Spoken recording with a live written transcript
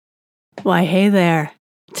Why, hey there.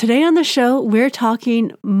 Today on the show, we're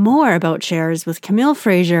talking more about chairs with Camille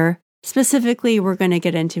Fraser. Specifically, we're going to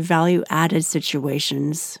get into value-added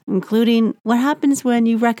situations, including what happens when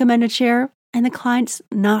you recommend a chair and the client's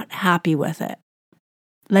not happy with it.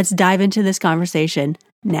 Let's dive into this conversation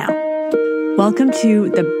now. Welcome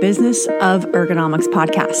to the Business of Ergonomics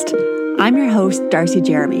podcast. I'm your host, Darcy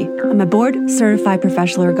Jeremy. I'm a board-certified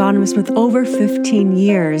professional ergonomist with over 15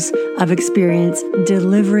 years of experience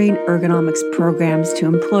delivering ergonomics programs to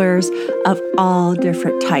employers of all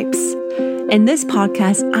different types. In this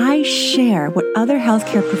podcast, I share what other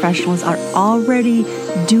healthcare professionals are already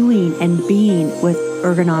doing and being with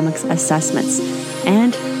ergonomics assessments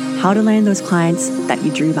and how to land those clients that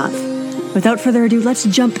you dream of. Without further ado, let's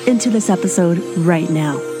jump into this episode right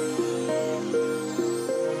now.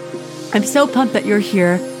 I'm so pumped that you're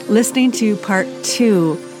here listening to part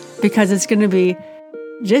 2 because it's going to be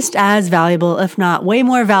just as valuable, if not way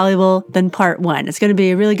more valuable than part 1. It's going to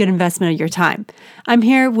be a really good investment of your time. I'm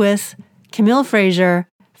here with Camille Fraser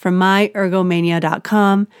from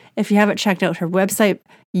ErgoMania.com. If you haven't checked out her website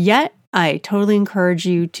yet, I totally encourage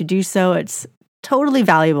you to do so. It's totally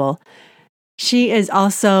valuable. She is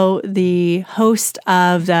also the host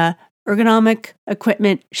of the Ergonomic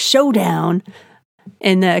Equipment Showdown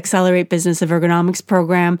in the Accelerate Business of Ergonomics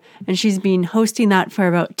program. And she's been hosting that for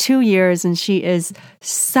about 2 years. And she is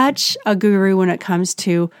such a guru when it comes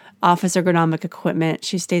to office ergonomic equipment.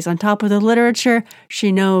 She stays on top of the literature.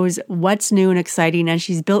 She knows what's new and exciting. And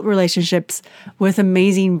she's built relationships with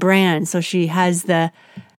amazing brands. So she has the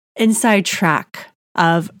inside track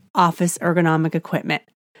of office ergonomic equipment.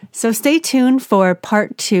 So stay tuned for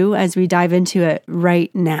part 2 as we dive into it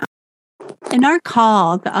right now. In our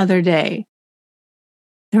call the other day,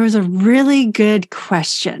 there was a really good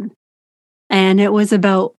question, and it was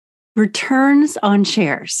about returns on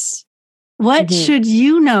chairs. What should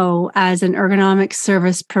you know as an ergonomic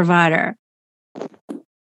service provider?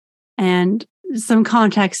 And some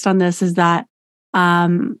context on this is that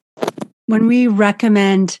when we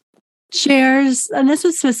recommend chairs, and this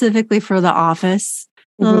was specifically for the office,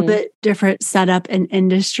 a little bit different setup in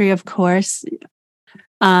industry, of course.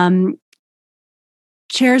 Chairs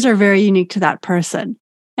are very unique to that person.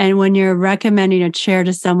 And when you're recommending a chair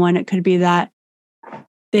to someone, it could be that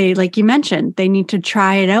they, like you mentioned, they need to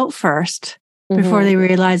try it out first before they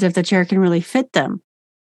realize if the chair can really fit them.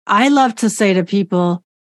 I love to say to people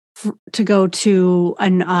to go to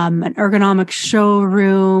an ergonomic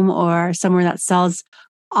showroom or somewhere that sells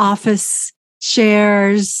office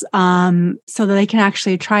chairs so that they can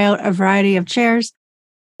actually try out a variety of chairs,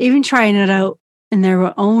 even trying it out in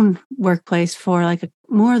their own workplace for like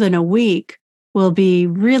more than a week will be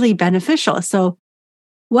really beneficial. So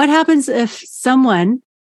what happens if someone,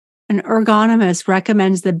 an ergonomist,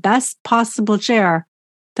 recommends the best possible chair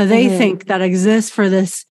that they think that exists for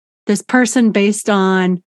this person based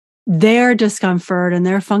on their discomfort and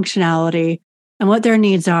their functionality and what their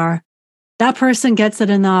needs are? That person gets it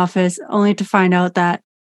in the office only to find out that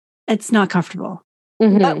it's not comfortable.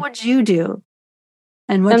 What would you do?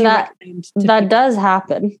 And what do you recommend? That does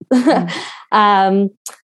happen.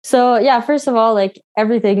 So yeah, first of all, like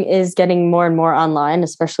everything is getting more and more online,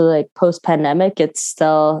 especially like post-pandemic.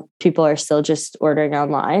 People are still just ordering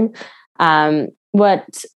online.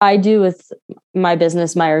 What I do with my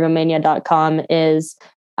business, ErgoMania.com, is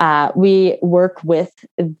we work with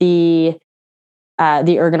the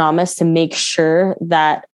ergonomist to make sure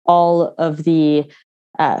that all of the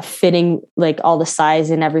fitting, like all the size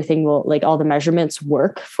and everything will, like all the measurements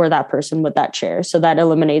work for that person with that chair. So that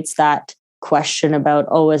eliminates that question about,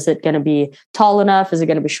 is it going to be tall enough? Is it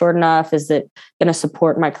going to be short enough? Is it going to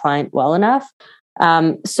support my client well enough?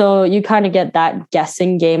 So you kind of get that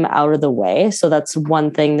guessing game out of the way. So that's one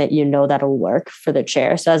thing that that'll work for the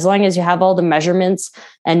chair. So as long as you have all the measurements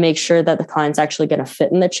and make sure that the client's actually going to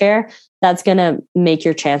fit in the chair, that's going to make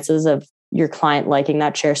your chances of your client liking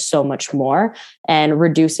that chair so much more and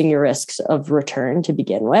reducing your risks of return to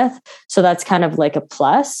begin with. So that's kind of like a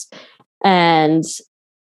plus. And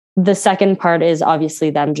the second part is obviously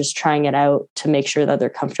them just trying it out to make sure that they're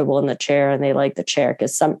comfortable in the chair and they like the chair,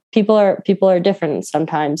 because some people are different.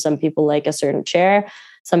 Sometimes some people like a certain chair.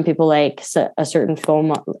 Some people like a certain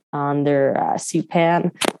foam on their seat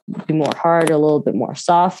pan, be more hard, a little bit more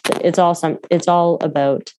soft. It's all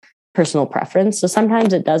about personal preference. So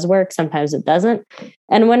sometimes it does work, sometimes it doesn't.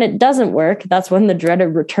 And when it doesn't work, that's when the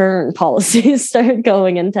dreaded return policies start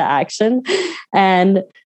going into action. And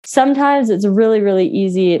sometimes it's a really, really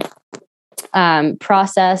easy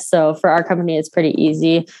process. So for our company, it's pretty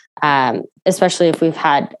easy, especially if we've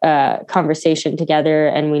had a conversation together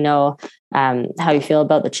and we know how you feel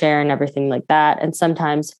about the chair and everything like that. And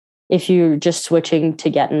sometimes if you're just switching to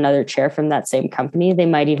get another chair from that same company, they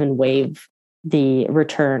might even waive the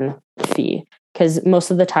return fee, because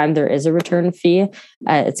most of the time there is a return fee.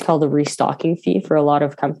 It's called a restocking fee for a lot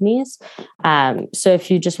of companies. So if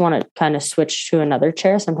you just want to kind of switch to another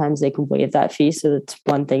chair, sometimes they can waive that fee. So that's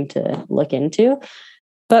one thing to look into.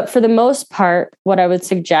 But for the most part, what I would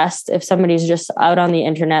suggest, if somebody's just out on the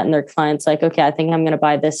internet and their client's like, okay, I think I'm going to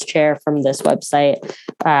buy this chair from this website,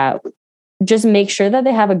 just make sure that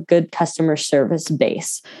they have a good customer service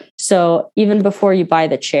base. So even before you buy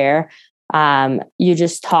the chair, you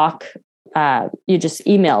just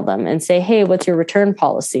email them and say, hey, what's your return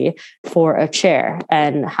policy for a chair?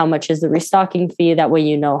 And how much is the restocking fee? That way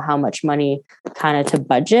you know how much money kind of to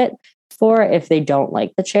budget for if they don't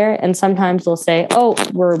like the chair. And sometimes they'll say, oh,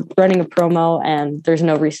 we're running a promo and there's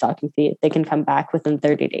no restocking fee. They can come back within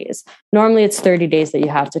 30 days. Normally it's 30 days that you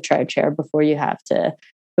have to try a chair before you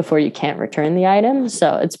can't return the item.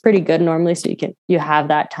 So it's pretty good normally. So you have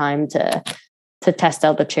that time to test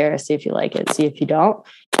out the chair, see if you like it, see if you don't.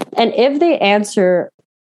 And if they answer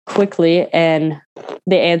quickly and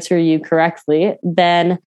they answer you correctly,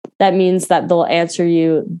 then that means that they'll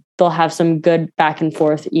have some good back and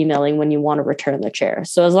forth emailing when you want to return the chair.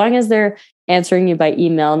 So as long as they're answering you by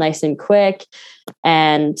email nice and quick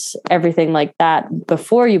and everything like that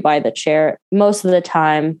before you buy the chair, most of the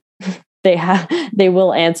time they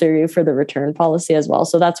will answer you for the return policy as well.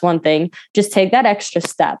 So that's one thing. Just take that extra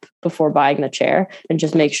step before buying the chair and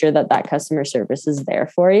just make sure that customer service is there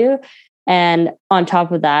for you. And on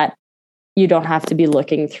top of that, you don't have to be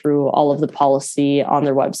looking through all of the policy on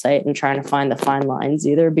their website and trying to find the fine lines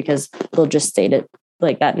either, because they'll just state it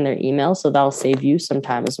like that in their email. So that'll save you some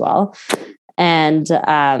time as well. And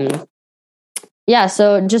so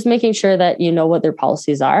just making sure that you know what their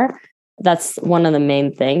policies are. That's one of the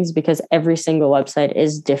main things, because every single website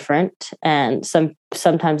is different. And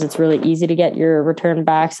sometimes it's really easy to get your return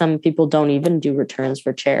back. Some people don't even do returns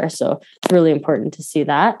for chairs. So it's really important to see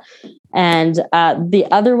that. And the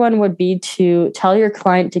other one would be to tell your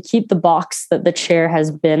client to keep the box that the chair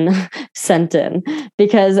has been sent in,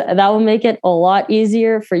 because that will make it a lot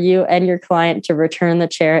easier for you and your client to return the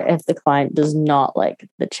chair if the client does not like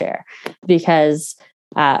the chair, because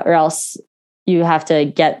or else you have to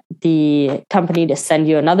get the company to send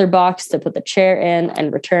you another box to put the chair in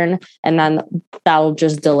and return. And then that will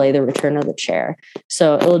just delay the return of the chair.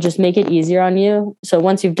 So it'll just make it easier on you. So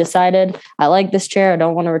once you've decided, I like this chair, I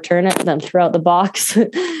don't want to return it, then throw out the box.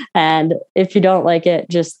 And if you don't like it,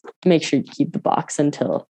 just make sure you keep the box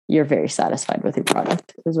until you're very satisfied with your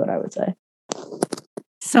product, is what I would say.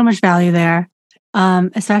 So much value there.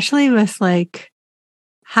 Especially with like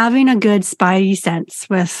having a good spidey sense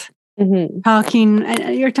with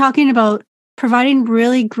you're talking about providing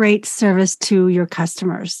really great service to your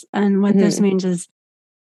customers. And what this means is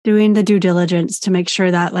doing the due diligence to make sure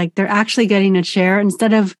that like they're actually getting a chair,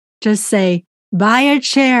 instead of just say, buy a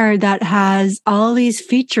chair that has all these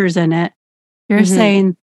features in it. You're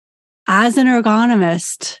saying, as an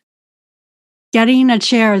ergonomist, getting a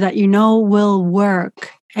chair that you know will work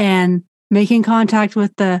and making contact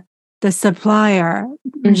with the supplier,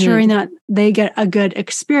 ensuring that they get a good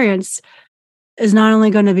experience, is not only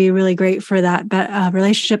going to be really great for that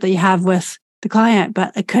relationship that you have with the client,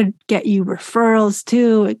 but it could get you referrals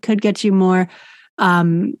too. It could get you more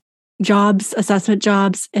assessment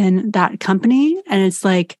jobs in that company. And it's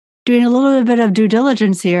like doing a little bit of due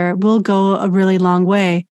diligence here will go a really long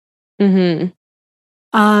way. And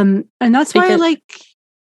that's why I like,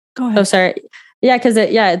 go ahead. Oh, sorry. Yeah, because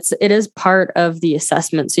it is part of the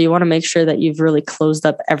assessment. So you want to make sure that you've really closed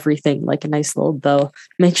up everything like a nice little bow.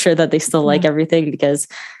 Make sure that they still like everything, because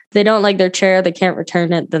if they don't like their chair, they can't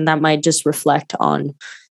return it, then that might just reflect on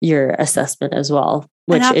your assessment as well,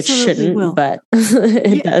 which it shouldn't, but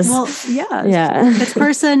it does. Well, yeah. This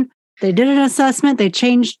person, they did an assessment, they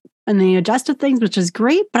changed and they adjusted things, which is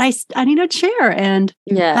great, but I need a chair. And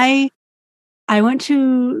I went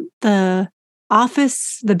to the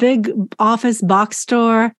big office box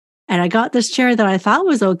store, and I got this chair that I thought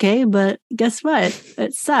was okay, but guess what?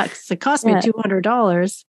 It sucks. It cost me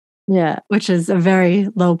 $200. Yeah. Which is a very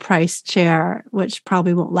low price chair, which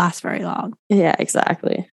probably won't last very long. Yeah,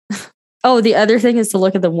 exactly. Oh, the other thing is to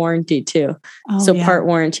look at the warranty too. Part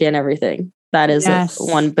warranty and everything. That is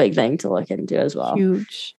one big thing to look into as well.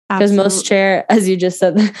 Huge. Because most chair, as you just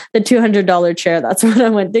said, the $200 chair, that's when I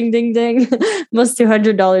went ding, ding, ding. Most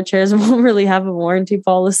 $200 chairs won't really have a warranty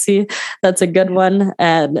policy. That's a good one.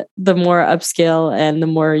 And the more upscale and the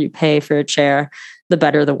more you pay for a chair, the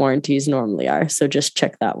better the warranties normally are. So just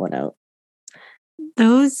check that one out.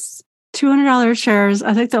 Those $200 chairs,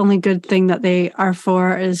 I think the only good thing that they are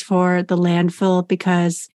for is for the landfill,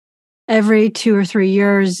 because every 2 or 3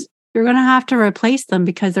 years, you're going to have to replace them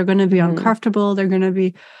because they're going to be uncomfortable. They're going to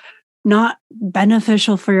be not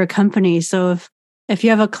beneficial for your company. So if you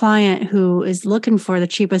have a client who is looking for the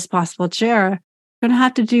cheapest possible chair, you're going to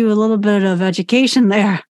have to do a little bit of education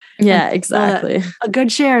there. Yeah, exactly. A good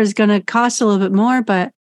chair is going to cost a little bit more,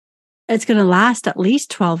 but it's going to last at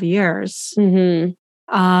least 12 years. And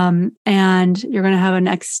you're going to have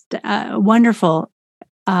a wonderful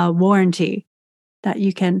warranty that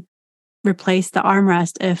you can replace the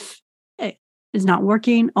armrest if it is not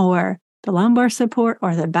working, or the lumbar support,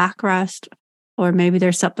 or the backrest, or maybe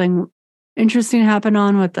there's something interesting happen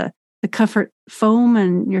on with the comfort foam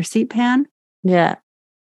and your seat pan. Yeah.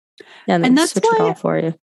 And that's switch it all for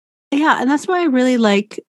you. Yeah. And that's why I really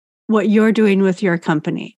like what you're doing with your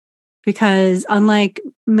company, because unlike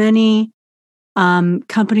many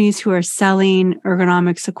companies who are selling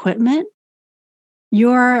ergonomics equipment,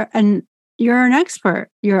 you're an expert.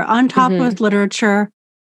 You're on top with literature.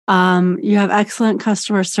 You have excellent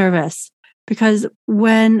customer service, because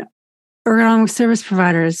when ergonomic service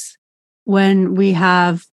providers, when we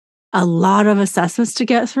have a lot of assessments to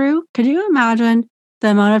get through, can you imagine the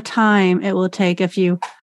amount of time it will take if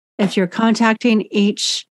you're contacting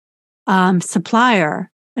each supplier,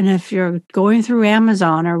 and if you're going through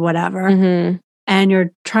Amazon or whatever, and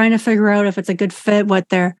you're trying to figure out if it's a good fit, what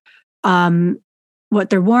their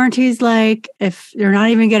warranty is like, if you're not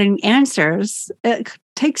even getting answers, it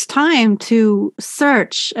takes time to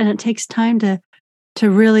search, and it takes time to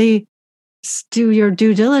really do your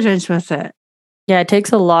due diligence with it. Yeah, it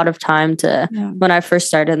takes a lot of time when I first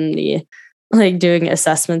started in the doing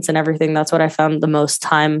assessments and everything, that's what I found the most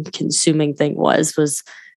time consuming thing was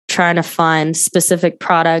trying to find specific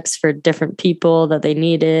products for different people that they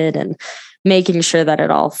needed, and making sure that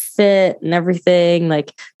it all fit and everything,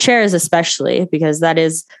 like chairs especially, because that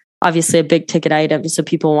is obviously a big ticket item. So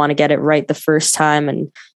people want to get it right the first time.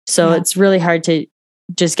 And so it's really hard to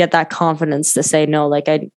just get that confidence to say, no,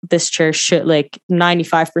 this chair should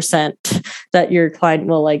 95% that your client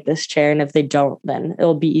will like this chair. And if they don't, then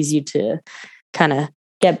it'll be easy to kind of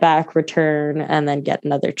get back, return, and then get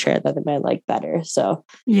another chair that they might like better. So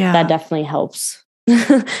that definitely helps.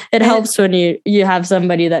 It helps when you have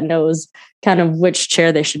somebody that knows kind of which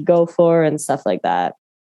chair they should go for and stuff like that.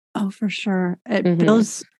 Oh, for sure. It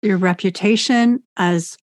builds your reputation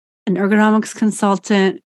as an ergonomics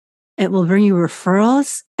consultant. It will bring you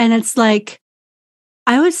referrals. And it's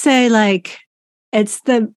I would say it's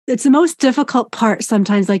the most difficult part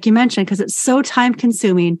sometimes, like you mentioned, because it's so time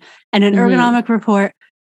consuming. And an ergonomic report,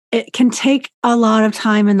 it can take a lot of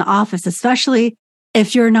time in the office, especially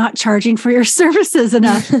if you're not charging for your services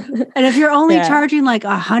enough. And if you're only charging $100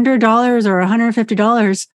 or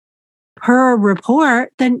 $150 per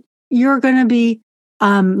report, then you're going to be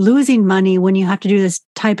losing money when you have to do this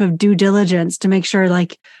type of due diligence to make sure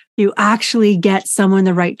you actually get someone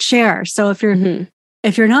the right chair. So if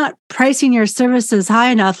you're not pricing your services high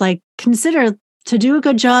enough, consider to do a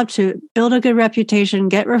good job, to build a good reputation,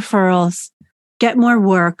 get referrals, get more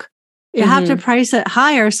work. You have to price it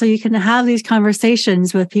higher so you can have these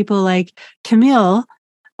conversations with people like Camille.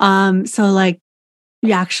 So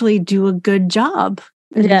you actually do a good job.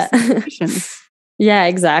 Yeah. Yeah,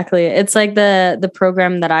 exactly. It's like the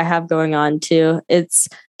program that I have going on too. It's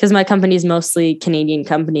because my company is mostly Canadian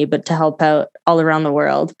company, but to help out all around the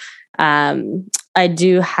world. I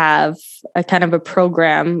do have a kind of a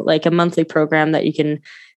program, a monthly program that you can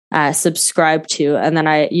subscribe to. And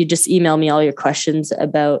then you just email me all your questions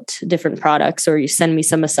about different products, or you send me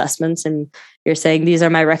some assessments and you're saying, these are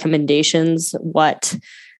my recommendations. What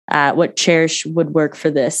chairs would work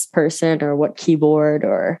for this person, or what keyboard,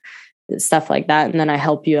 or stuff like that. And then I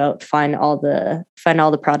help you out, find all the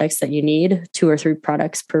products that you need, 2 or 3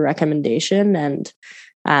 products per recommendation. And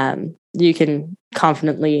you can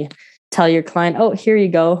confidently tell your client, oh, here you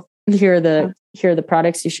go. Here are the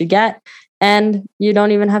products you should get. And you don't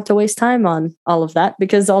even have to waste time on all of that,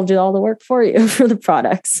 because I'll do all the work for you for the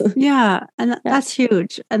products. Yeah. And that's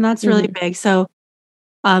huge. And that's really big. So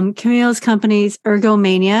Camille's company's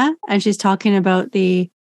ErgoMania, and she's talking about the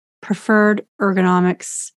Preferred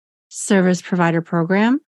Ergonomics Service Provider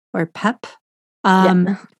Program, or PEP.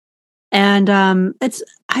 And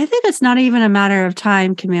I think it's not even a matter of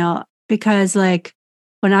time, Camille, because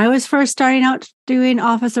when I was first starting out doing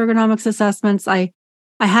office ergonomics assessments, I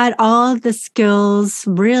had all the skills,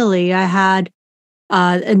 really. I had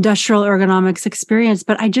industrial ergonomics experience,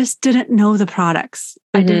 but I just didn't know the products.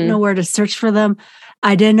 I didn't know where to search for them.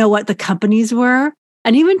 I didn't know what the companies were.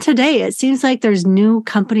 And even today, it seems like there's new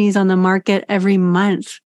companies on the market every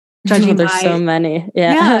month. There's so many.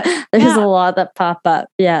 Yeah. There's a lot that pop up.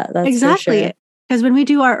 Yeah, that's exactly. For sure. Because when we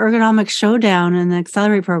do our ergonomic showdown in the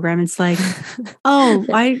Accelerate program, it's like, oh,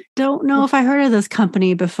 I don't know if I heard of this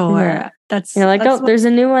company before. Yeah. That's You're like, there's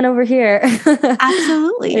a new one over here.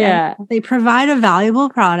 Absolutely. Yeah. And they provide a valuable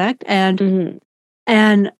product, and Mm-hmm.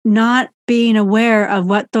 and not being aware of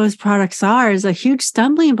what those products are is a huge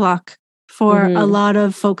stumbling block for a lot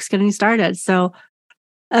of folks getting started. So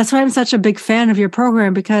that's why I'm such a big fan of your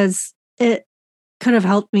program, because it could have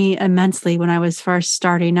helped me immensely when I was first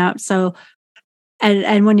starting out. So,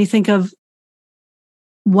 and when you think of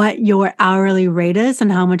what your hourly rate is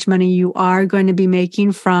and how much money you are going to be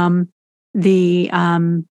making from the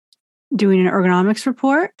doing an ergonomics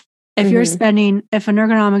report, if you're spending, if an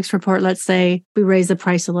ergonomics report, let's say we raise the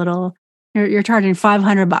price a little, you're charging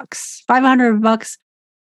 $500, $500,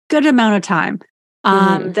 good amount of time.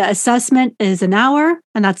 The assessment is an hour,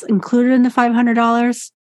 and that's included in the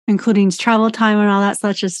 $500, including travel time and all that. So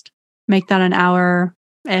let's just make that an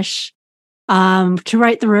hour-ish. To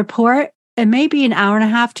write the report, it may be an hour and a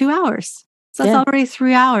half, 2 hours. So that's already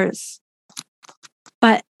 3 hours.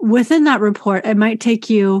 But within that report, it might take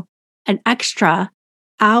you an extra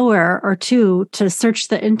hour or two to search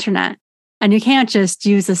the internet. And you can't just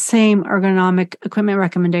use the same ergonomic equipment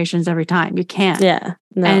recommendations every time. You can't. Yeah.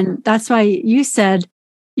 No. And that's why you said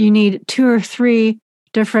you need 2 or 3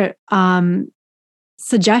 different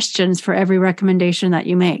suggestions for every recommendation that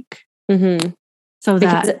you make. So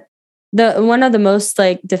that one of the most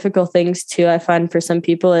like difficult things too, I find for some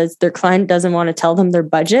people, is their client doesn't want to tell them their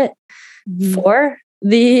budget for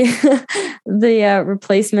the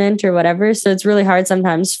replacement or whatever. So it's really hard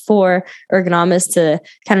sometimes for ergonomists to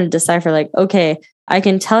kind of decipher, like, okay, I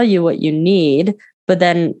can tell you what you need, but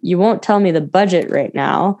then you won't tell me the budget right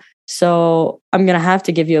now. So I'm going to have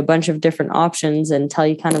to give you a bunch of different options and tell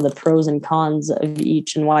you kind of the pros and cons of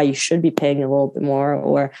each and why you should be paying a little bit more,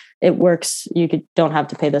 or it works. Don't have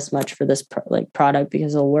to pay this much for this product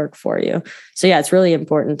because it'll work for you. So yeah, it's really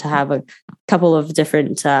important to have a couple of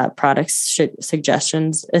different products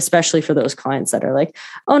suggestions, especially for those clients that are like,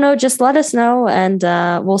 oh no, just let us know and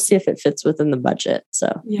we'll see if it fits within the budget.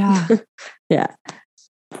 So yeah. Yeah.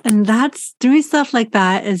 And that's doing stuff like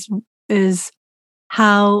that is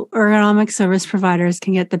how ergonomic service providers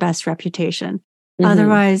can get the best reputation.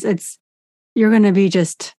 Otherwise, you're going to be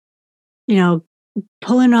just,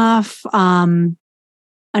 pulling off an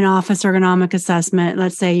office ergonomic assessment.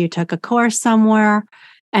 Let's say you took a course somewhere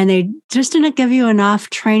and they just didn't give you enough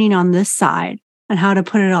training on this side and how to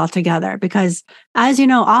put it all together. Because as you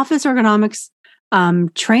know, office ergonomics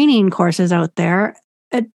training courses out there,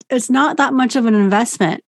 it's not that much of an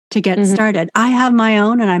investment to get started. I have my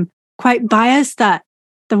own, and I'm quite biased that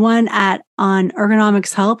the one on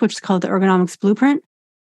Ergonomics Help, which is called the Ergonomics Blueprint,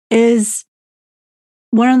 is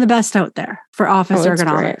one of the best out there for office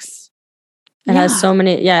ergonomics. It has so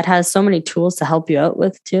many tools to help you out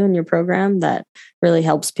with too in your program that really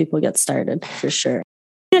helps people get started, for sure.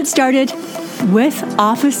 Get started with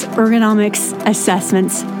office ergonomics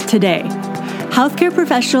assessments today. Healthcare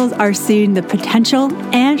professionals are seeing the potential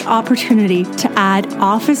and opportunity to add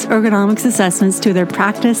office ergonomics assessments to their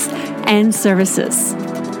practice and services.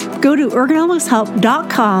 Go to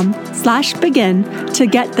ergonomicshelp.com/begin to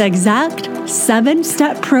get the exact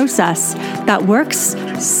 7-step process that works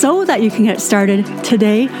so that you can get started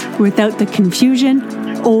today without the confusion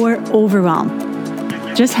or overwhelm.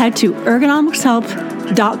 Just head to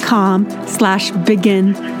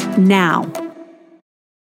ergonomicshelp.com/begin now.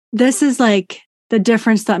 This is like the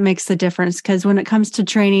difference that makes the difference, because when it comes to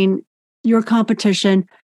training, your competition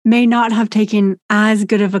may not have taken as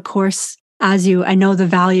good of a course as you. I know the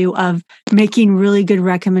value of making really good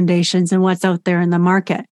recommendations and what's out there in the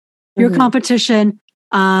market. Your competition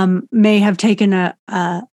may have taken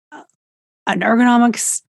an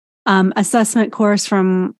ergonomics assessment course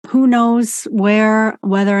from who knows where,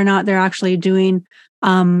 whether or not they're actually doing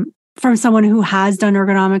from someone who has done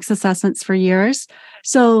ergonomics assessments for years.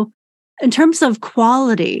 So in terms of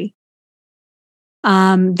quality,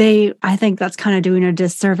 I think that's kind of doing a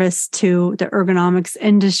disservice to the ergonomics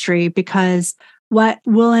industry, because what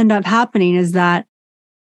will end up happening is that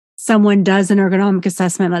someone does an ergonomic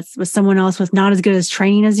assessment that's with someone else with not as good as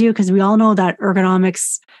training as you, because we all know that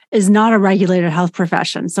ergonomics is not a regulated health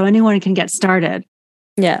profession, so anyone can get started.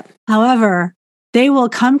 Yeah. However, they will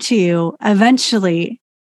come to you eventually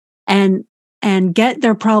and get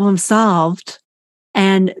their problem solved,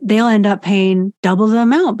 and they'll end up paying double the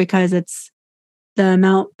amount, because it's the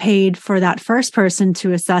amount paid for that first person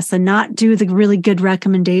to assess and not do the really good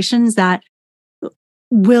recommendations that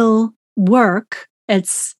will work.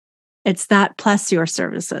 It's that plus your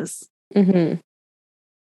services. Yeah.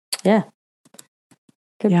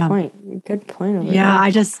 Good point. Good point. Yeah.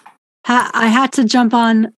 I had to jump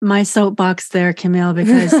on my soapbox there, Camille,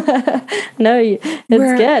 because no, it's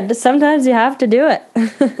good. Sometimes you have to do it.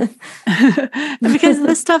 Because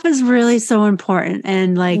this stuff is really so important.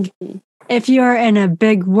 And like, if you're in a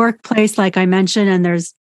big workplace, like I mentioned, and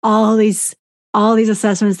there's all these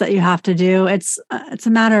assessments that you have to do, it's a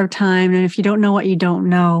matter of time. And if you don't know what you don't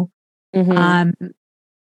know,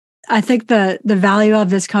 I think the value of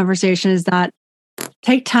this conversation is that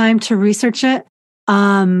take time to research it.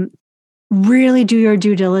 Really do your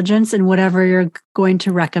due diligence in whatever you're going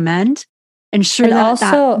to recommend. Ensure and that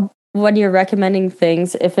also when you're recommending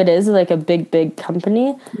things, if it is like a big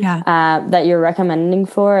company that you're recommending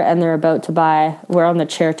for, and they're about to buy, we're on the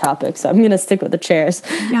chair topic, so I'm going to stick with the chairs.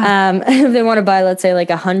 If they want to buy, let's say like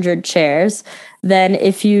 100 chairs, then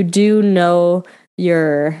if you do know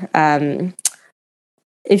the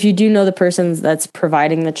person that's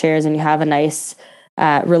providing the chairs and you have a nice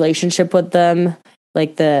relationship with them,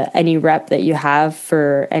 like any rep that you have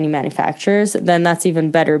for any manufacturers, then that's even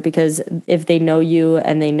better, because if they know you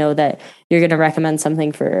and they know that you're going to recommend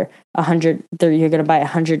something for 100, you're going to buy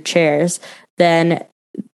 100 chairs, then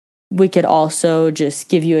we could also just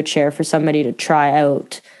give you a chair for somebody to try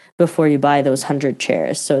out before you buy those 100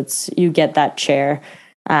 chairs. So you get that chair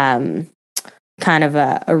kind of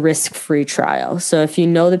a risk-free trial. So if you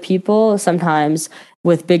know the people, sometimes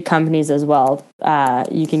with big companies as well,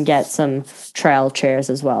 you can get some trial chairs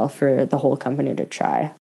as well for the whole company to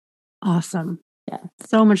try. Awesome. Yeah.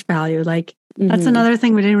 So much value. Like that's another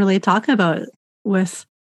thing we didn't really talk about with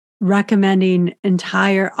recommending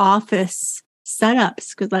entire office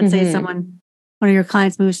setups. Because let's say one of your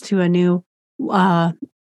clients moves to a new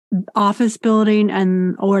office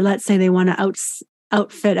building, or let's say they want to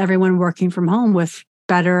outfit everyone working from home with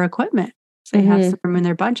better equipment. So they have some room in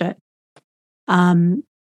their budget.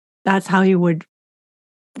 That's how you would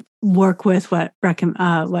work with what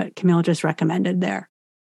Camille just recommended there.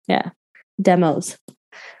 Yeah. Demos.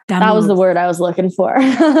 That was the word I was looking for.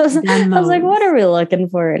 I was like, what are we looking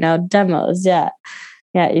for right now? Demos. Yeah.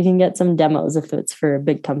 Yeah. You can get some demos if it's for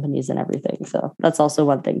big companies and everything. So that's also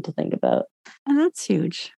one thing to think about. And that's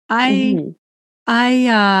huge. When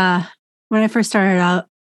I first started out,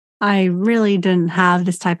 I really didn't have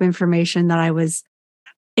this type of information that I was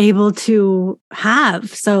able to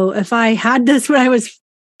have. So if I had this when I was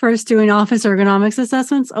first doing office ergonomics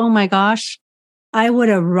assessments, oh my gosh, I would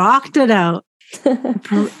have rocked it out.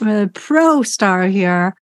 A pro star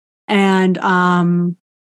here. And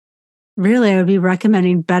really, I would be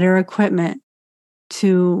recommending better equipment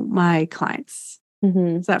to my clients.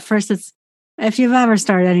 So at first, if you've ever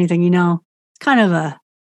started anything, it's kind of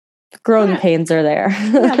growing pains are there.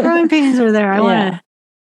 Growing pains are there.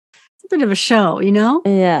 It's a bit of a show,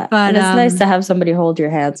 Yeah. But and it's nice to have somebody hold your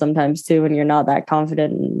hand sometimes too when you're not that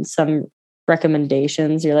confident in some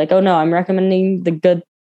recommendations. You're like, oh no, I'm recommending the good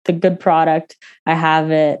product. I have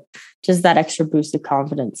it. Just that extra boost of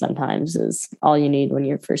confidence sometimes is all you need when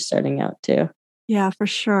you're first starting out too. Yeah, for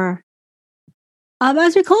sure.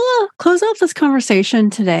 As we close off this conversation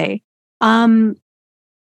today,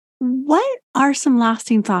 what are some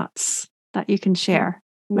lasting thoughts that you can share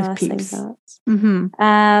with peeps?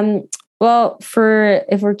 Well,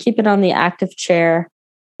 if we're keeping on the active chair,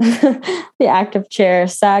 the active chair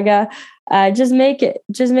saga, just make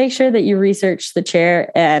sure that you research the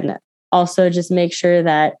chair, and also just make sure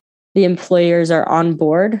that the employers are on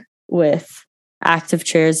board with active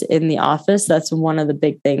chairs in the office. That's one of the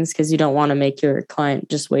big things, because you don't want to make your client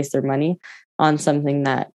just waste their money on something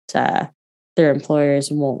that their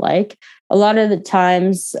employers won't like. A lot of the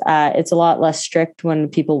times, it's a lot less strict when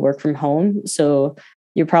people work from home. So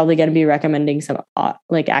you're probably going to be recommending some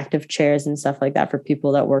like active chairs and stuff like that for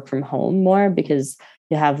people that work from home more, because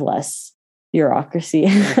you have less bureaucracy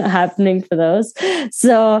happening for those.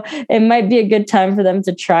 So it might be a good time for them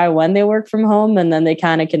to try when they work from home, and then they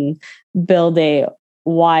kind of can build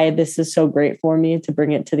why this is so great for me to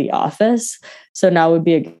bring it to the office. So now would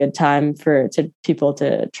be a good time for people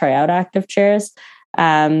to try out active chairs.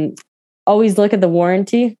 Always look at the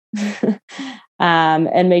warranty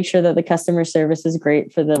and make sure that the customer service is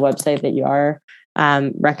great for the website that you are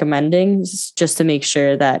recommending, just to make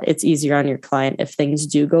sure that it's easier on your client if things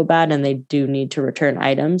do go bad and they do need to return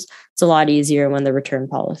items. It's a lot easier when the return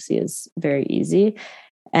policy is very easy.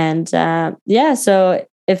 And so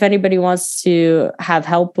if anybody wants to have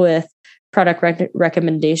help with product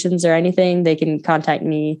recommendations or anything, they can contact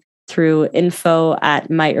me through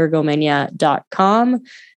info@myergomania.com.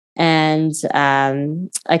 And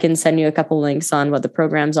I can send you a couple links on what the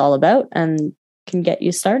program's all about and can get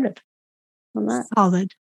you started on that.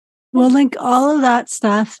 Solid. We'll link all of that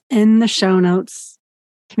stuff in the show notes.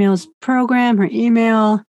 Camille's program, her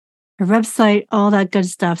email, her website, all that good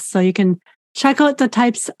stuff. So you can check out the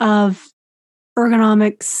types of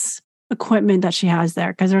ergonomics equipment that she has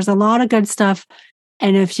there, because there's a lot of good stuff.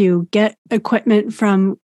 And if you get equipment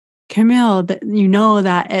from Camille, that you know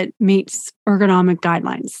that it meets ergonomic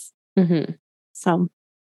guidelines. Mm-hmm. So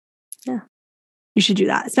yeah, you should do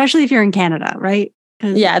that, especially if you're in Canada, right?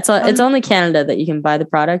 Yeah, it's only Canada that you can buy the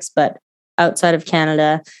products, but outside of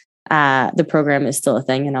Canada, the program is still a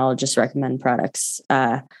thing, and I'll just recommend products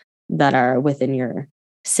that are within your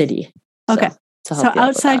city. Okay. So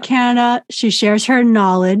outside Canada, she shares her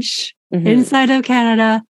knowledge. Mm-hmm. Inside of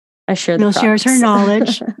Canada, I share the products. shares her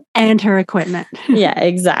knowledge and her equipment. Yeah,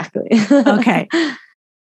 exactly.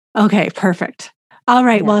 Okay, perfect. All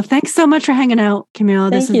right. Yeah. Well, thanks so much for hanging out, Camille.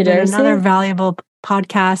 This has been another valuable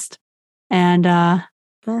podcast. And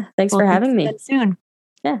thanks for having me. Soon.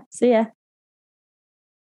 Yeah, see ya.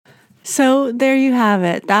 So there you have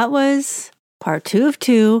it. That was part 2 of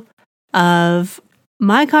 2 of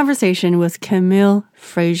my conversation with Camille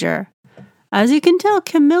Fraser. As you can tell,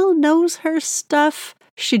 Camille knows her stuff.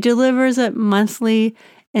 She delivers it monthly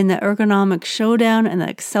in the Ergonomic Showdown and the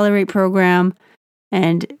Accelerate program.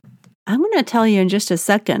 And I'm going to tell you in just a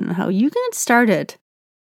second how you can get started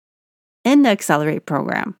in the Accelerate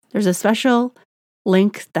program. There's a special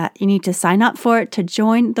link that you need to sign up for it to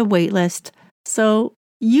join the waitlist so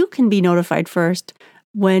you can be notified first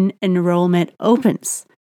when enrollment opens.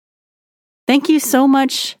 Thank you so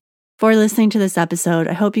much for listening to this episode.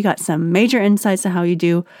 I hope you got some major insights on how you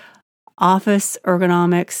do office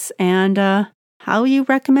ergonomics and how you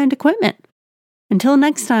recommend equipment. Until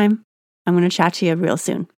next time, I'm going to chat to you real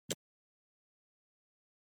soon.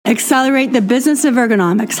 Accelerate the Business of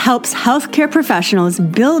Ergonomics helps healthcare professionals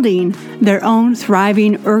building their own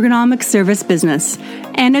thriving ergonomic service business,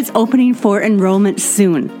 and it's opening for enrollment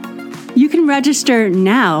soon. You can register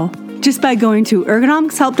now just by going to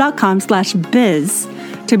ergonomicshelp.com/biz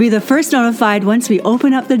to be the first notified once we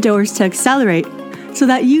open up the doors to Accelerate, so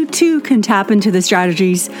that you too can tap into the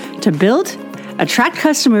strategies to build, attract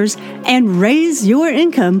customers, and raise your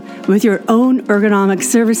income with your own ergonomic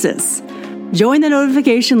services. Join the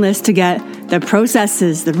notification list to get the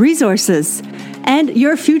processes, the resources, and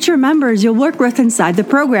your future members you'll work with inside the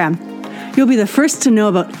program. You'll be the first to know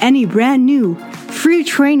about any brand new free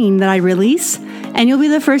training that I release, and you'll be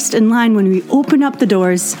the first in line when we open up the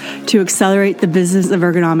doors to Accelerate the Business of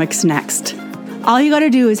Ergonomics next. All you got to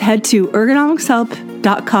do is head to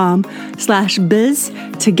ergonomicshelp.com/biz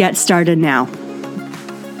to get started now.